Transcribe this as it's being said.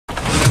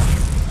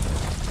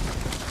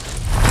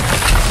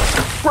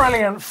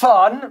brilliant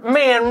fun.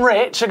 Me and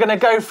Rich are going to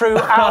go through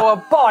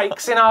our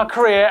bikes in our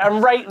career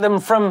and rate them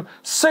from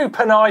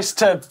super nice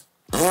to...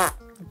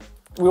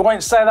 We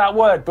won't say that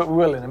word, but we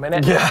will in a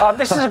minute. Yeah.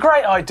 This is a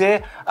great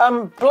idea.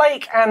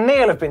 Blake and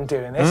Neil have been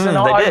doing this, and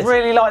I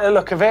really like the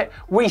look of it.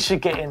 We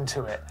should get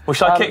into it. Well,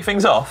 should I kick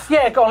things off?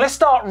 Yeah, go on. Let's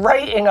start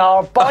rating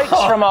our bikes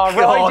from our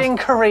riding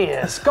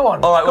careers. Go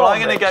on. All right, well,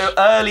 I'm going to go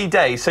early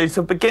days. So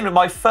to begin with,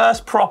 my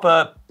first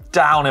proper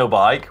downhill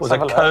bike was a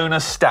Kona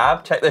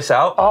Stab. Check this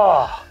out.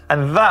 Oh.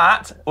 And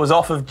that was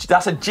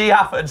that's a G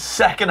Atherton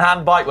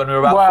second-hand bike when we were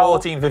about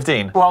 14,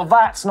 15. Well,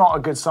 that's not a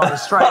good sign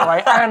straight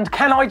away. And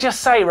can I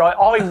just say, right,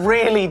 I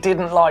really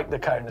didn't like the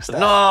Kona Stab. No,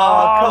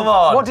 come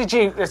on. What did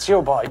you, it's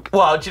your bike.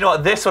 Well, do you know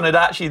what? This one had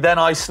actually, then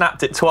I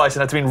snapped it twice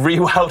and had to be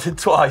re-welded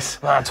twice.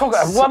 Man,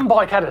 one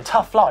bike had a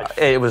tough life.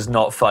 It was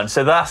not fun.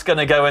 So that's going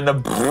to go in the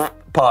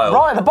pile.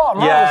 Right at the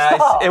bottom, yeah,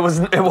 right it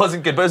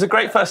wasn't good, but it was a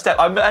great first step.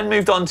 I then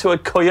moved on to a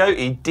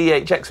Coyote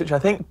DHX, which I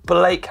think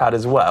Blake had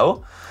as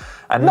well.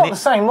 And not the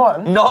same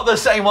one. Not the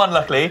same one,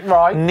 luckily.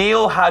 Right.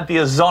 Neil had the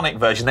Ozonic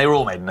version. They were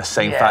all made in the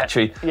same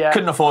factory. Yeah.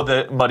 Couldn't afford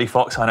the Muddy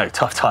Fox. I know,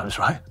 tough times,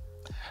 right?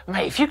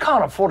 Mate, if you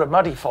can't afford a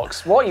Muddy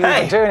Fox, what are you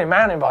even doing in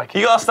mountain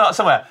biking? You got to start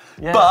somewhere.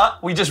 Yeah.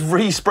 But we just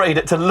resprayed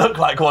it to look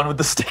like one with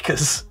the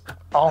stickers.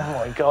 Oh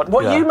my God.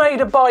 What, you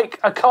made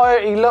a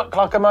Coyote look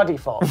like a Muddy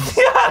Fox?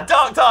 Yeah,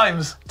 dark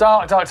times.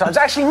 Dark times.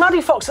 Actually,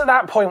 Muddy Fox at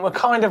that point were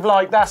kind of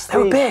like, They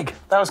were big.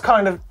 That was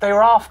kind of, they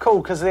were half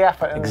cool because of the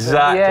effort.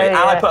 Exactly. And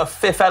I put a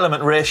Fifth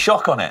Element rear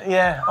shock on it.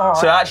 Yeah, all right.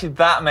 So actually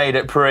that made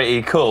it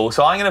pretty cool.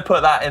 So I'm going to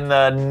put that in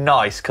the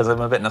nice because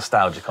I'm a bit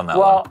nostalgic on that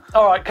one. Well,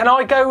 all right, can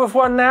I go with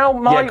one now?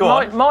 Go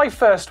on. My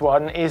first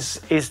one is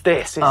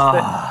this.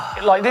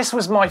 Like, this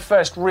was my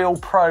first real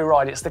pro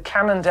ride. It's the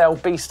Cannondale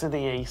Beast of the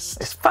East.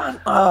 It's fun.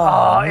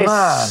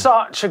 It's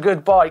such a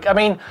good bike. I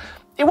mean,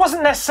 it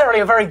wasn't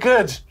necessarily a very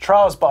good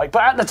trials bike,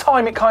 but at the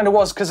time it kind of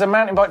was because a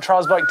mountain bike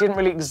trials bike didn't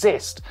really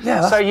exist.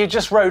 Yeah, so you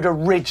just rode a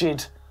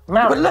rigid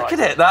mountain bike. But look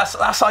at it. That's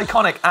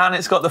iconic, and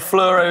it's got the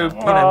fluoro,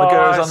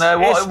 Maguras on there.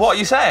 What are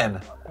you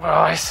saying?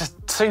 Oh, it's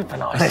super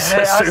nice.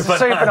 It's super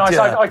nice.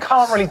 Yeah. I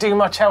can't really do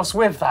much else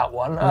with that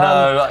one.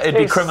 No, it'd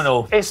be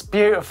criminal. It's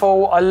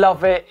beautiful. I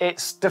love it.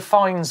 It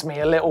defines me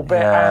a little bit.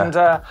 Yeah. And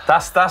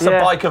that's a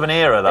bike of an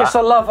era, that. It's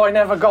a love I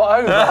never got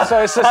over.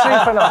 So it's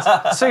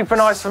a super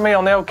nice for me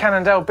on the old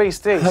Cannondale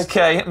Beast East.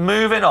 Okay,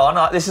 moving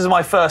on. This is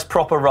my first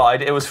proper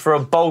ride. It was for a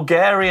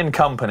Bulgarian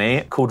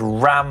company called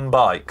Ram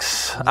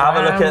Bikes. Have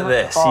a look at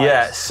this. Bikes.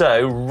 Yeah,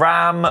 so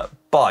Ram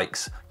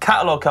Bikes,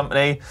 catalogue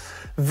company.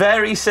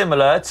 Very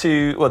similar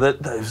to,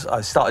 those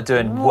I started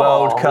doing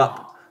World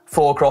Cup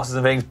 4 crosses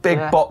and things. Big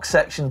box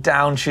section,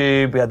 down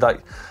tube. We had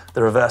like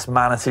the reverse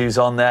Manitous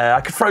on there.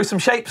 I could throw some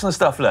shapes and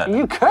stuff, look.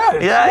 You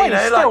could? Yeah, well, you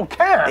know, still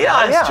can.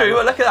 Yeah, it's true.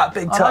 Well, look at that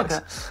big tux.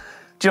 Like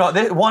Do you know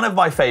what? One of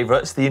my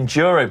favourites, the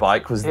Enduro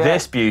bike, was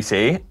this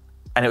beauty,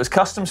 and it was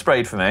custom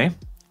sprayed for me.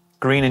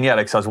 Green and yellow,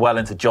 because I was well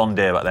into John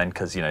Deere back then,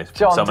 because, you know,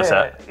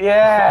 Somerset. Deere.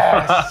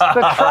 Yes, the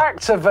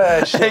tractor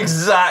version.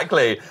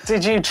 Exactly.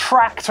 Did you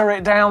tractor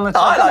it down the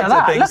top? I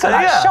like to think Look so, at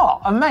that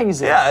shot.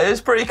 Amazing. Yeah, it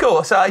was pretty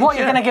cool. So what are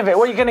you going to give it?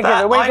 What are you going to give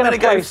it? Where are you going to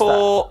go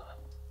for?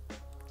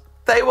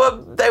 They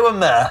were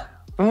meh.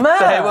 Meh?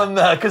 They were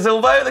meh, because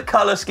although the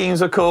colour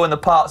schemes were cool and the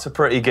parts are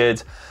pretty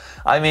good,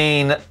 I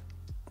mean,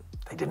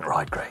 they didn't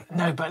ride great.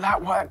 No, but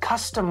that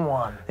custom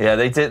one. Yeah,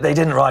 they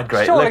didn't ride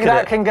great. Surely Look that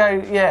at it. can go,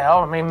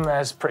 I mean,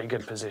 there's a pretty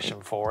good position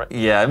for it.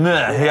 Yeah,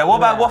 meh. Yeah, what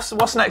about,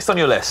 what's next on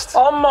your list?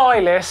 On my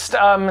list,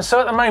 so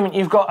at the moment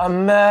you've got a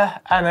meh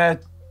and a...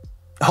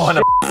 Oh, and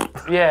a...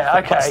 Yeah,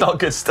 okay. That's not a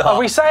good start. Are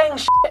we saying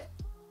shit?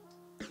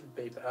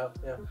 Beep it out,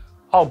 yeah.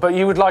 Oh, but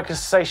you would like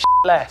us to say shit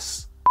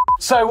less.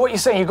 So what you're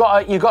saying, you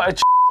got a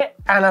shit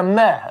and a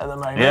meh at the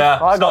moment.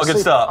 Yeah, it's not a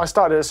good start. I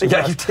started at a super.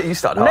 Yeah, you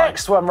started high.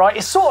 Next one, right,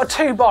 it's sort of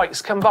two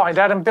bikes combined.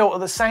 I had them built at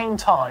the same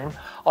time.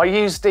 I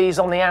used these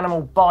on the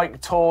Animal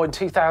Bike Tour in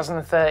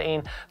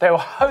 2013. They were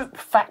Hope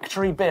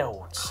Factory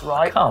builds,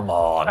 right? Come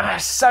on.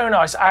 So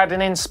nice. I had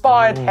an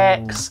inspired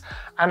Hex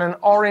and an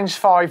Orange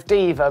 5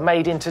 Diva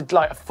made into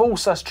like a full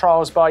sus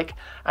trials bike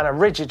and a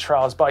rigid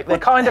trials bike. They're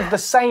kind of the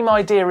same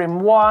idea in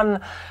one.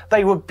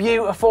 They were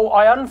beautiful.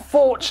 I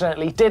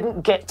unfortunately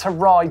didn't get to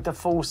ride the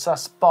full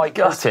sus bike.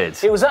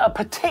 Gutted. It was at a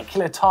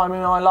particular time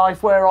in my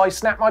life where I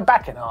snapped my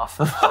back in half.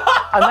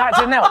 And that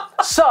didn't help.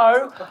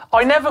 So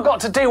I never got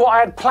to do what I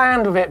had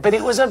planned with it, but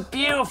it was a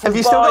beautiful bike. Have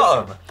you still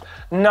got them?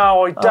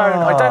 No, I don't.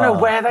 I don't know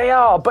where they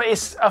are, but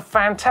it's a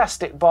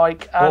fantastic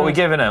bike. What are we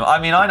giving them? I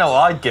mean, I know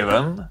what I'd give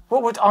them.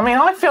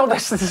 I feel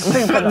this is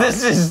super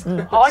nice. This is...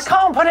 I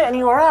can't put it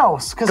anywhere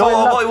else. Go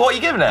on, what are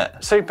you giving it?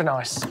 Super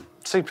nice.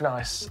 Super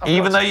nice.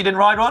 Even though you didn't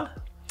ride one?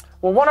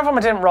 Well, one of them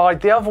I didn't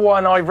ride. The other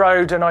one I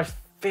rode, and I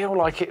feel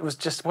like it was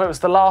just, it was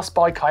the last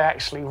bike I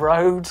actually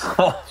rode.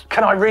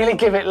 Can I really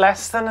give it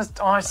less than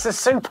it's a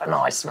super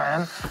nice,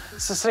 man.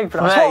 It's a super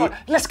nice. Well,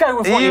 let's go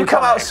with what you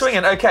come out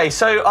swinging. Okay,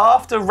 so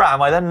after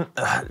Ram, I then...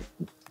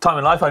 time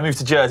in life, I moved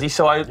to Jersey,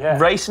 so I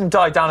racing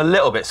died down a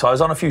little bit, so I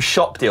was on a few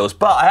shop deals,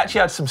 but I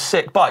actually had some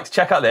sick bikes.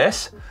 Check out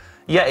this.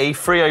 Yeti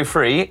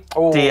 303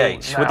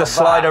 DH with the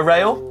slider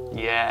rail.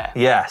 Yeah.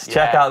 Yes,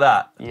 check out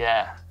that.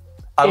 Yeah.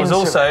 I was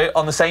also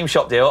on the same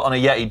shop deal on a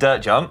Yeti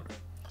dirt jump.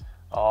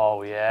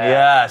 Oh, yeah.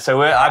 Yeah, so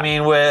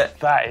we're...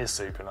 That is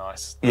super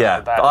nice.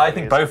 Yeah, That I really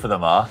think is. both of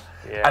them are.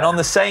 Yeah. And on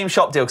the same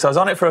shop deal, because I was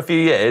on it for a few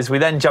years, we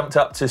then jumped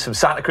up to some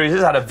Santa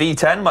Cruzes, had a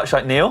V10, much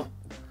like Neil.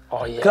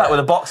 Oh, yeah. Look at that with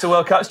a Boxer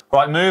World Cups.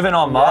 Right, moving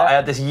on, Mark. I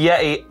had this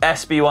Yeti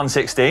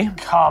SB160.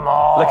 Come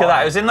on. Look at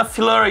that. It was in the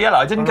Fleur yellow.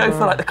 I didn't go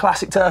for like the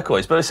classic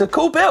turquoise, but it's a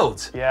cool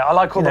build. Yeah, I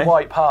like all the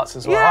white parts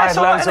as well. Yeah, I it's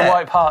had all loads right, of innit?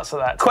 white parts of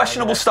that.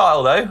 Questionable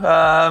style,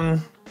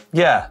 though.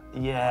 Yeah.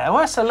 Yeah,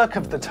 well, it's the look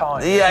of the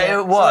time. Yeah,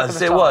 it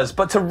was.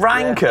 But to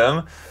rank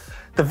them,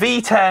 the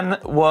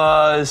V10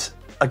 was...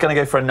 I'm going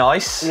to go for a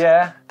nice.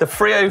 Yeah. The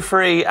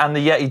 303 and the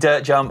Yeti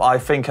Dirt Jump, I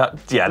think,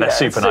 they're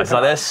super nice.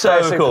 Like, they're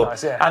so cool.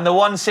 Nice, yeah. And the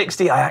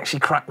 160, I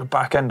actually cracked the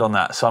back end on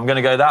that. So I'm going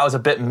to go, that was a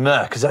bit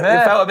meh, because it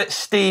felt a bit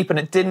steep and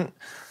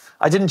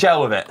I didn't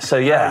gel with it. So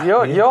yeah.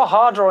 You're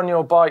harder on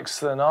your bikes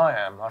than I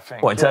am, I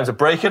think. What, in terms of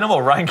breaking them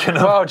or ranking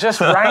them? Well,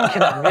 just ranking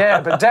them,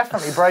 yeah, but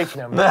definitely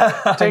breaking them.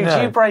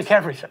 Dude, you break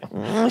everything.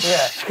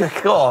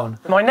 Yeah. Go on.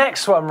 My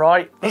next one,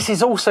 right, this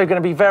is also going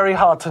to be very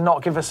hard to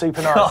not give a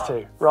super nice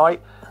to,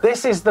 right?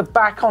 This is the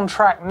Back on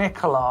Track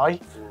Nikolai.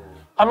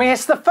 I mean,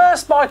 it's the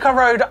first bike I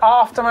rode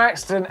after my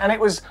accident, and it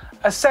was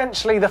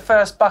essentially the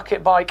first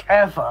bucket bike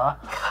ever.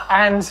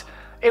 And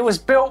it was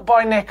built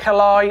by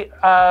Nikolai.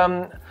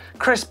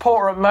 Chris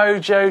Porter at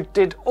Mojo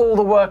did all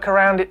the work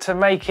around it to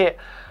make it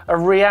a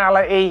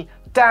reality.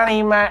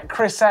 Danny Mack,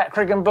 Chris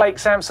Ackrig and Blake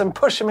Sampson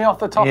pushing me off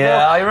the top hill.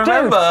 Yeah, I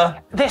remember.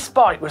 Dude, this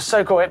bike was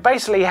so cool. It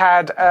basically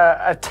had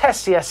a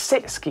Tessia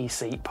sit-ski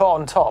seat put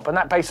on top, and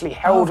that basically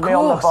held me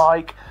on the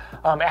bike.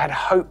 It had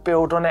Hope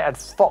build on it, had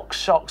Fox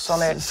shocks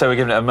on it. So we're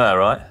giving it a meh,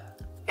 right?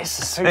 It's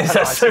a super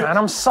nice, man.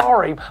 I'm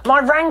sorry. My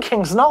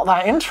ranking's not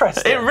that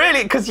interesting. It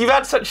really, because you've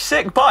had such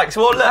sick bikes.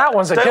 Well, look, that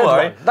one's a good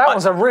one. That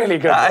one's a really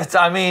good one.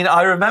 I mean,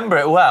 I remember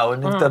it well,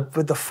 and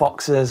with the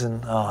foxes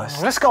and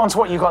Let's go on to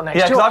what you got next.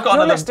 Yeah, because I've got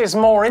your another... list is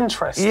more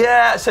interesting.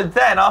 Yeah. So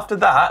then after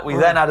that, we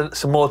then had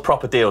some more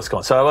proper deals come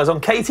on. So I was on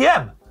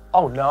KTM.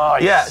 Oh,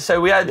 nice. Yeah. So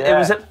we had it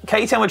was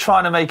KTM were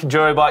trying to make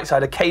enduro bikes. I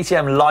had a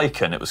KTM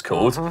Lycan, it was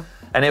called,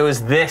 and it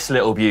was this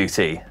little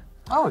beauty.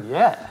 Oh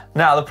yeah.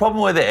 Now the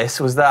problem with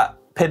this was that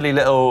piddly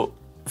little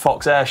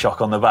Fox air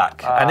shock on the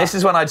back, and this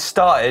is when I'd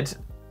started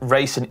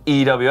racing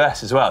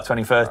EWS as well,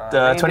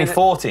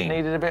 2014.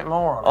 Needed a bit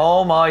more on it.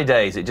 Oh my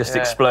days, it just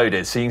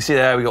exploded. So you can see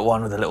there we got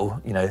one with a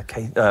little,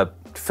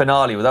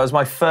 finale. That was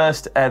my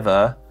first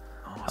ever,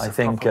 I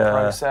think.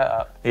 Pro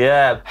setup.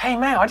 Yeah. Hey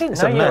man, I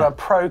didn't know you were a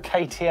pro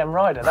KTM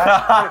rider.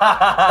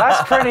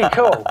 That's pretty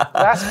cool.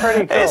 That's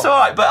pretty cool. It's all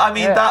right, but I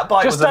mean that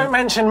bike. Just don't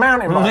mention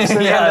mountain bikes at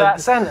the end of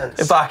that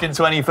sentence. Back in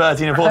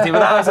 2013 and 14, but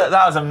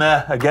that was a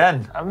meh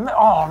again.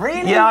 Oh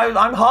really? Yeah,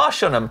 I'm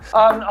harsh on them.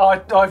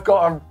 I've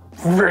got a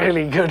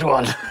really good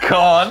one. Go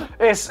on.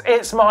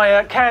 It's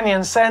my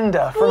Canyon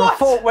Sender from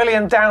Fort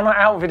William Down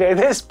Out video.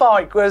 This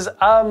bike was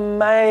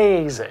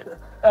amazing.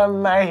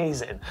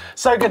 Amazing.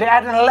 So good. It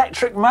had an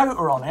electric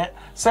motor on it.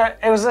 So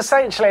it was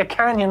essentially a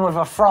Canyon with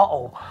a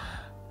throttle.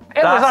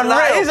 It was unreal.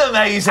 That is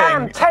amazing.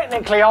 And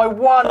technically I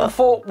won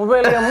Fort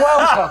William World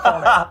Cup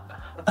on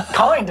it.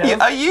 Kind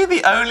of. Are you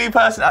the only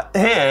person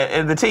here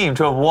in the team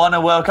to have won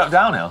a World Cup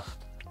downhill?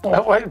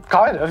 Well,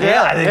 kind of,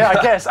 yeah,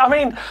 I guess. I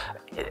mean,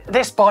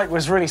 this bike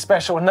was really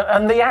special,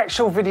 and the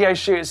actual video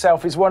shoot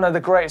itself is one of the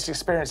greatest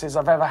experiences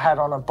I've ever had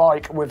on a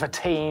bike with a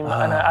team,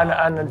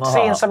 and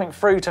seeing something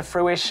through to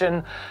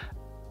fruition.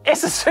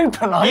 It's a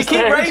super nice You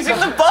keep thing. raising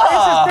the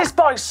bar! This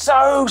bike's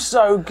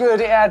so good.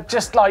 It had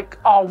just like,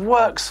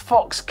 Works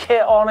Fox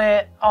kit on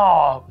it.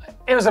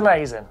 It was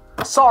amazing.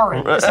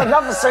 Sorry, it's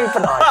another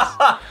super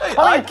nice.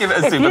 I'd give it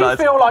a super nice. If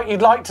you feel like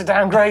you'd like to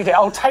downgrade it,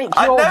 I'll take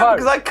your vote. I know,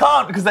 because I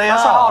can't, because they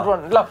That's are. a hard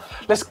one. Look,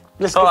 let's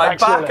get All right,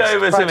 back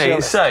over to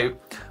me. So,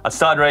 I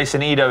started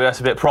racing EWS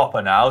a bit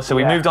proper now, so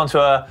we moved on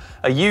to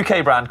a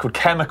UK brand called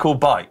Chemical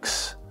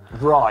Bikes.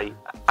 Right.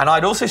 And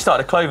I'd also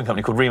started a clothing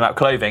company called Remap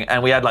Clothing,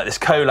 and we had like this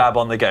collab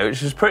on the go,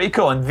 which was pretty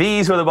cool. And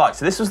these were the bikes.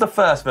 So this was the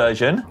first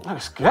version.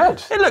 Looks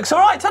good. It looks all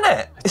right, doesn't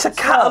it? It's a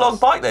catalogue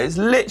bike, though. It's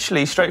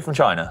literally straight from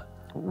China.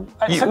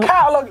 It's a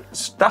catalogue.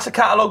 That's a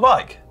catalogue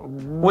bike,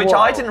 which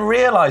I didn't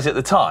realise at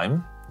the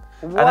time.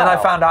 And then I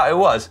found out it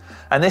was.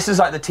 And this is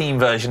like the team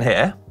version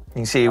here. You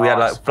can see we had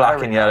like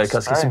black and yellow,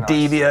 because some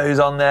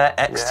DVOs on there,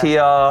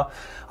 XTR.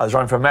 I was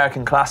running for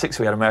American Classics,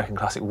 so we had American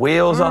Classic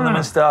wheels on them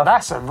and stuff.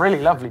 That's a really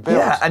lovely build.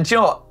 Yeah, and do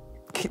you know what?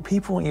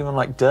 People, even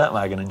like Dirt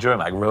Mag and Enduro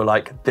Mag, were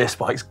like, this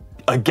bike's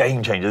a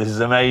game changer, this is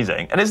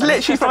amazing. And it's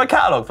literally from a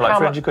catalogue for like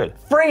 300 quid.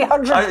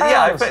 300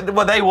 pounds? Yeah,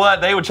 well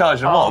they were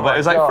charging more, but it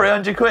was like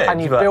 300 quid.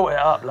 And you built it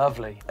up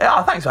lovely.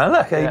 Yeah, thanks man,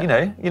 look,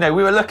 you know,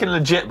 we were looking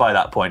legit by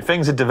that point.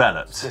 Things had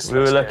developed. This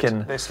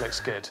looks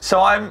good.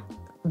 So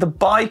the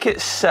bike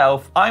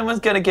itself, I was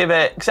going to give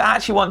it, because I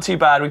actually wasn't too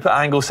bad, we put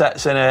angle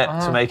sets in it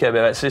to make it a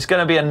bit better, so it's going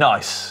to be a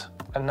nice.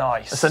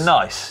 Nice. It's a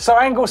nice. So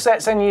angle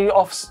sets and you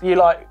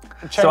like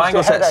change So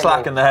angle the head set,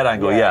 slack, and the head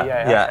angle, yeah.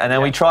 And then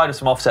yeah. we tried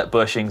some offset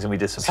bushings and we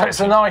did some. So it's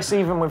a nice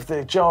even with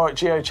the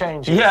geo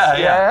changes. Yeah.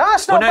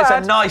 That's not bad.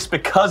 It's a nice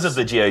because of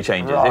the geo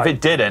changes. Right. If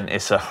it didn't,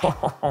 it's a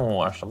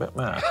that's a bit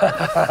mad.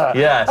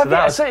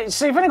 Yeah.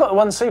 So you've only got the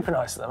one super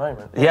nice at the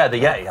moment. Yeah, the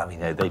Yeti. I mean,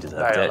 they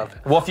deserve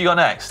it. What have you got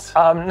next?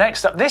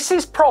 Next up, this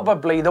is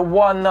probably the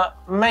one that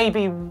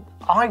maybe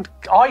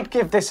I'd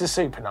give this a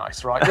super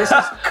nice, right? This is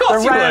of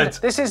course you would.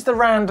 This is the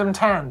Random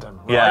Tandem,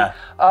 right?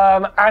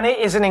 Yeah. And it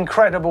is an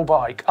incredible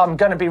bike. I'm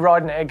going to be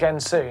riding it again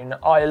soon.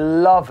 I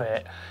love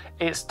it.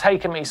 It's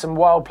taken me some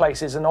wild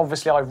places, and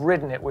obviously I've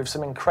ridden it with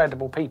some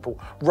incredible people.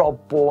 Rob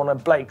Warner,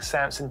 Blake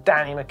Sampson,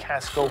 Danny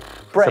McCaskill,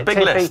 Brett big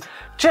Tippy. list.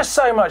 Just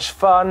so much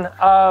fun.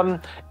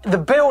 The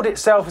build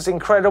itself is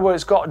incredible.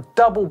 It's got a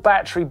double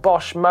battery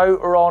Bosch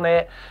motor on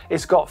it.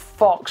 It's got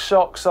Fox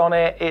shocks on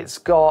it. It's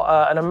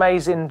got an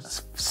amazing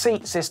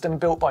seat system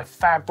built by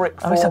Fabric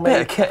for me. It's a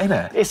bit of kit, isn't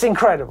it? It's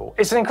incredible.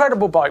 It's an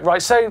incredible bike,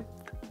 right? So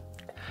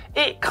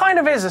it kind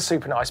of is a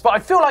super nice, but I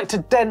feel like to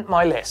dent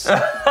my list.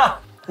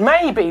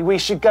 Maybe we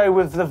should go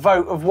with the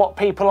vote of what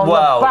people on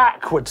the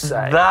back would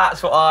say.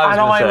 That's what I was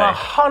going to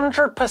say. And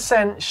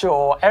I'm 100%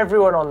 sure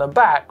everyone on the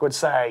back would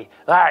say,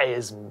 that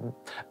is,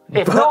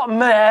 if not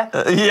meh.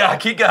 Yeah,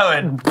 keep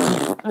going.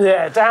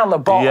 Yeah, down the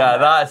bottom. Yeah,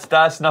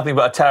 that's nothing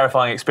but a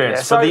terrifying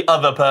experience for the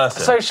other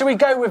person. So should we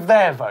go with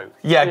their vote?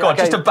 Yeah, go on,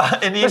 just in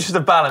the interest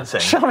of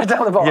balancing. Shove it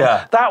down the bottom.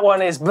 Yeah. That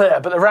one is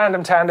bleh, but the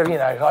Random Tandem,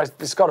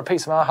 it's got a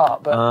piece of my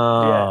heart. But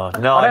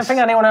nice. I don't think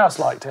anyone else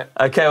liked it.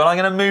 Okay, well, I'm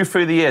going to move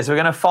through the years. We're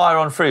going to fire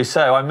on through.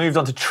 So I moved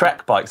on to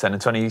Trek bikes then in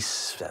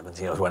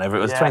 2017 or whenever it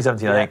was,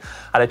 2017 I think.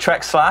 I had a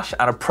Trek Slash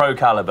and a Pro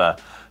Calibre.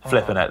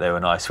 Flipping it, they were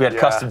nice. We had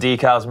custom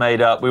decals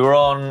made up. We were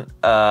on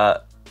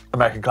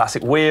American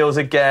Classic wheels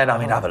again. I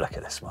mean, have a look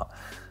at this, Mark.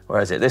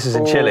 Where is it? This is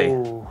in Chile.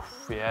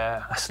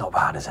 Yeah. That's not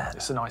bad, is it?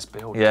 It's a nice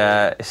build.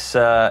 Yeah,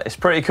 it's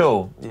pretty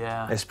cool.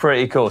 Yeah. It's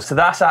pretty cool. So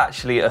that's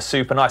actually a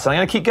super nice. And I'm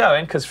going to keep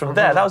going because from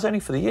there, that was only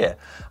for the year.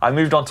 I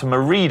moved on to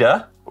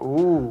Merida.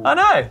 Ooh. I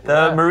know,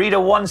 the Merida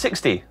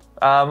 160.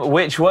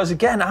 Which was,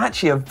 again,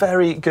 actually a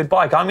very good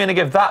bike. I'm going to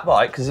give that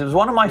bike, because it was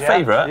one of my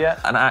favourite,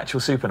 an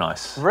actual super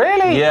nice.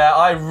 Really? Yeah,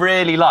 I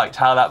really liked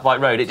how that bike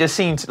rode. It just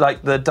seemed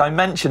like the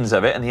dimensions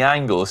of it and the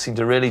angles seemed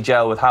to really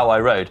gel with how I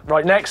rode.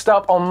 Right, next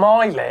up on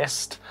my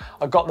list,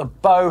 I've got the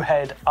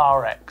Bowhead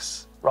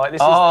RX. Right,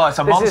 it's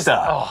a monster.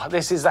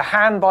 This is the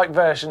hand bike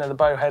version of the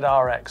Bowhead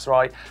RX,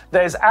 right?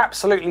 There's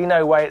absolutely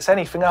no way it's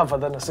anything other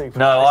than a super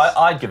nice.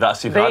 I'd give that a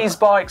super These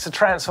bikes are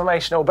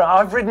transformational, but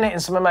I've ridden it in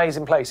some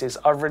amazing places.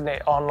 I've ridden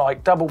it on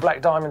like double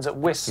black diamonds at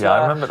Whistler. Yeah,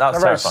 I remember that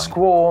was terrifying.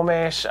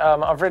 Squamish.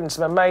 I've ridden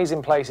some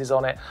amazing places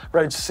on it.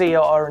 Rode Sea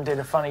Otter and did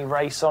a funny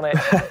race on it.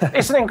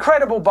 It's an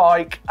incredible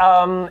bike.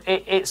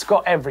 It's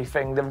got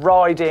everything: the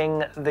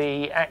riding,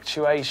 the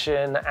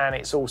actuation, and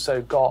it's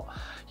also got,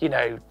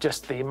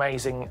 just the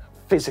amazing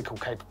physical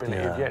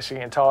capability of actually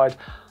getting tired.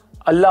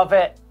 I love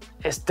it.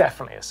 It's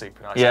definitely a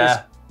super nice.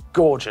 Yeah. It's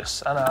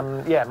gorgeous.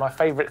 And my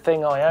favourite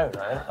thing I own.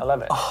 I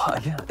love it. Oh,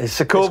 yeah. It's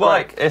a cool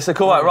bike. It's a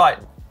cool bike. Right.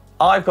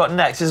 I've got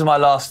next. This is my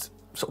last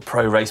sort of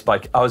pro race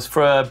bike. I was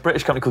for a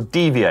British company called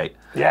Deviate.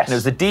 Yes. And it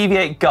was the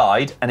Deviate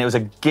Guide, and it was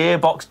a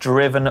gearbox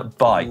driven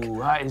bike. Ooh,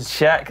 that is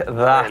Check that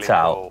really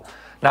out. cool.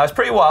 Now, it's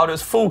pretty wild. It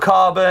was full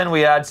carbon.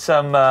 We had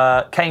some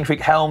Cane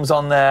Creek helms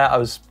on there.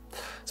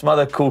 Some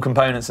other cool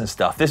components and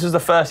stuff. This was the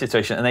first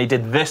iteration, and they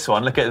did this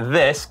one. Look at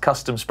this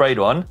custom sprayed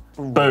one.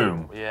 Ooh,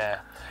 boom.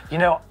 Yeah.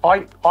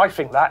 I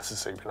think that's a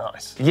super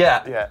nice.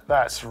 Yeah. Yeah,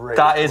 that's really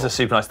That cool. is a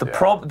super nice. Maybe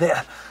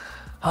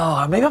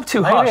I'm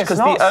too harsh because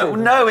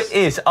it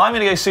is. I'm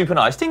going to go super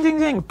nice. Ding, ding,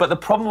 ding. But the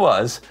problem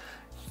was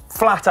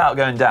flat out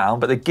going down,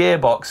 but the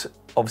gearbox,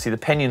 obviously the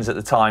pinions at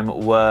the time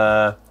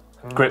were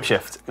grip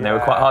shift, and they were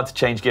quite hard to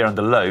change gear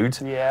under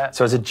load. Yeah.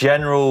 So as a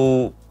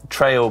general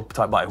trail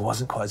type bike, it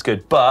wasn't quite as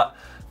good, but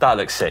that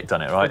looks sick,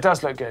 doesn't it, right? It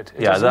does look good.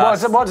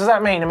 What does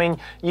that mean? I mean,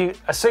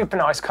 a super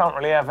nice can't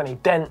really have any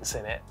dents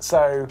in it,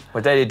 so...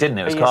 Well, it didn't,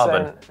 it was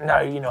carbon. No,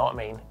 you know what I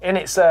mean. And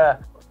it's how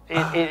it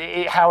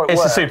works.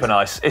 It's a super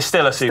nice. It's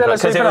still a super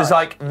nice. Because it was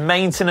like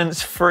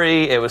maintenance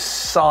free, it was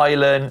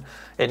silent,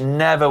 it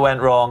never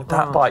went wrong.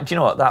 That bike, do you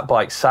know what? That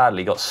bike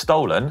sadly got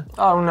stolen.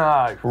 Oh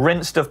no.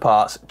 Rinsed of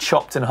parts,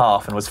 chopped in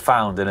half, and was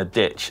found in a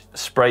ditch,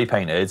 spray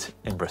painted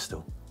in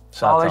Bristol.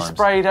 Sad times. They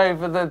sprayed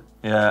over the...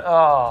 Yeah.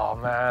 Oh,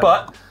 man.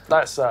 But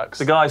that sucks.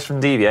 The guys from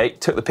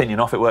Deviate took the pinion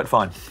off, it worked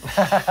fine.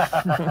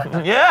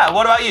 Yeah,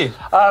 what about you?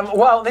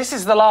 Well, this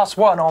is the last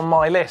one on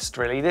my list,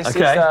 really. This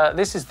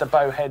is the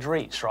Bowhead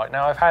Reach right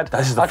now.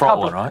 This is the front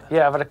one, right?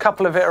 Yeah, I've had a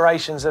couple of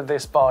iterations of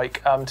this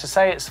bike. To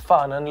say it's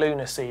fun and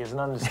lunacy is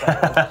an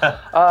understatement.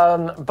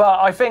 But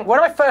I think when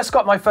I first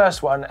got my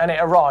first one and it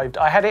arrived,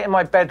 I had it in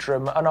my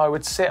bedroom and I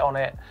would sit on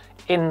it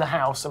in the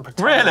house and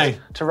pretend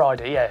to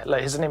ride it. Yeah,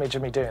 here's an image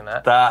of me doing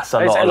that. That's a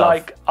lot of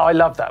love. I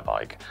love that bike.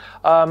 bike.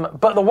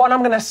 But the one I'm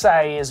going to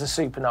say is a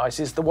super nice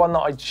is the one that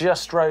I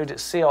just rode at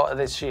Sea Otter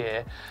this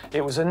year.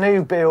 It was a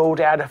new build.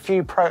 It had a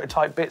few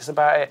prototype bits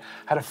about it.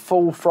 Had a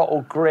full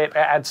throttle grip.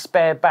 It had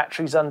spare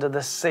batteries under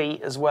the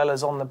seat as well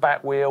as on the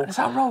back wheel. Is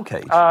that a roll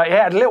cage? It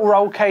had a little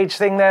roll cage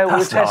thing there we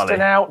were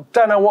testing out.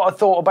 Don't know what I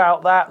thought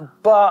about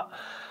that, but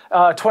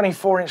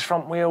 24-inch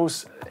front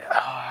wheels.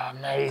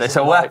 Amazing. It's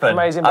a weapon.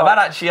 Amazing I've bike.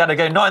 actually had to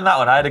go, not in that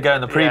one, I had to go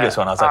in the previous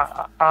one. I was like,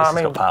 this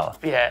has got power.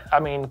 Yeah, I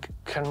mean,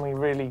 can we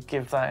really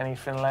give that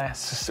anything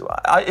less?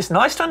 It's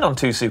nice to end on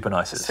two super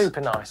nices.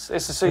 Super nice.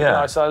 It's a super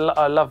nice.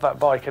 I love that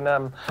bike, and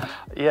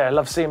I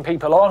love seeing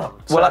people on them.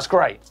 So that's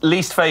great.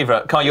 Least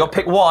favourite. Come on, you'll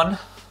pick one.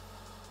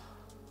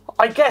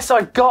 I guess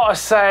I've got to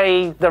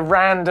say the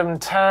random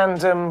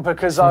Tandem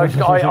because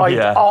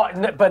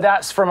but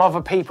that's from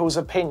other people's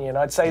opinion.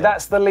 I'd say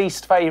that's the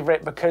least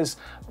favourite because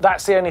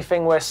that's the only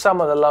thing where some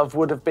of the love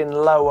would have been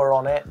lower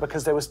on it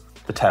because there was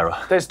the terror.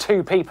 There's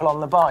two people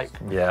on the bike.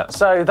 Yeah.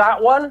 So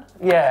that one,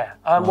 yeah.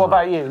 What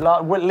about you?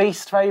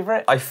 Least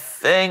favourite? I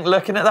think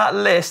looking at that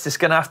list, it's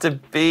going to have to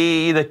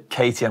be the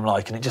KTM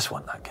Lycan. It just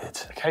wasn't that good.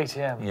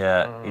 KTM?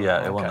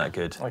 Yeah, it wasn't that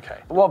good.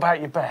 Okay. What about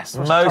your best?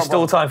 Most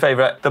all-time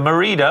favourite, the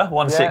Merida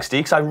 160,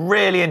 because I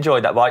really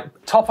enjoyed that bike.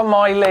 Top of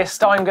my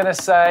list, I'm going to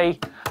say,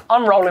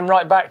 I'm rolling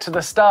right back to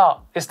the start.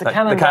 It's the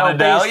Cannondale. The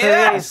Cannondale,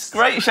 yes!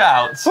 Great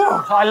shouts.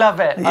 I love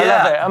it. I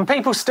love it. And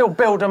people still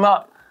build them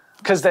up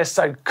because they're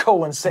so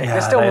cool and sick.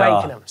 They're still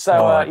making them. So,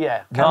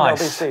 Cannondale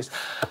BCs.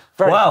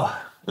 Well,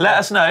 let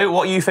us know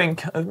what you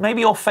think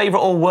maybe your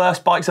favourite or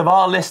worst bikes of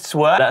our lists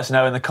were. Let us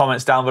know in the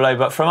comments down below.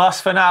 But from us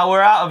for now,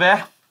 we're out of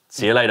here.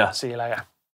 See you later. See you later.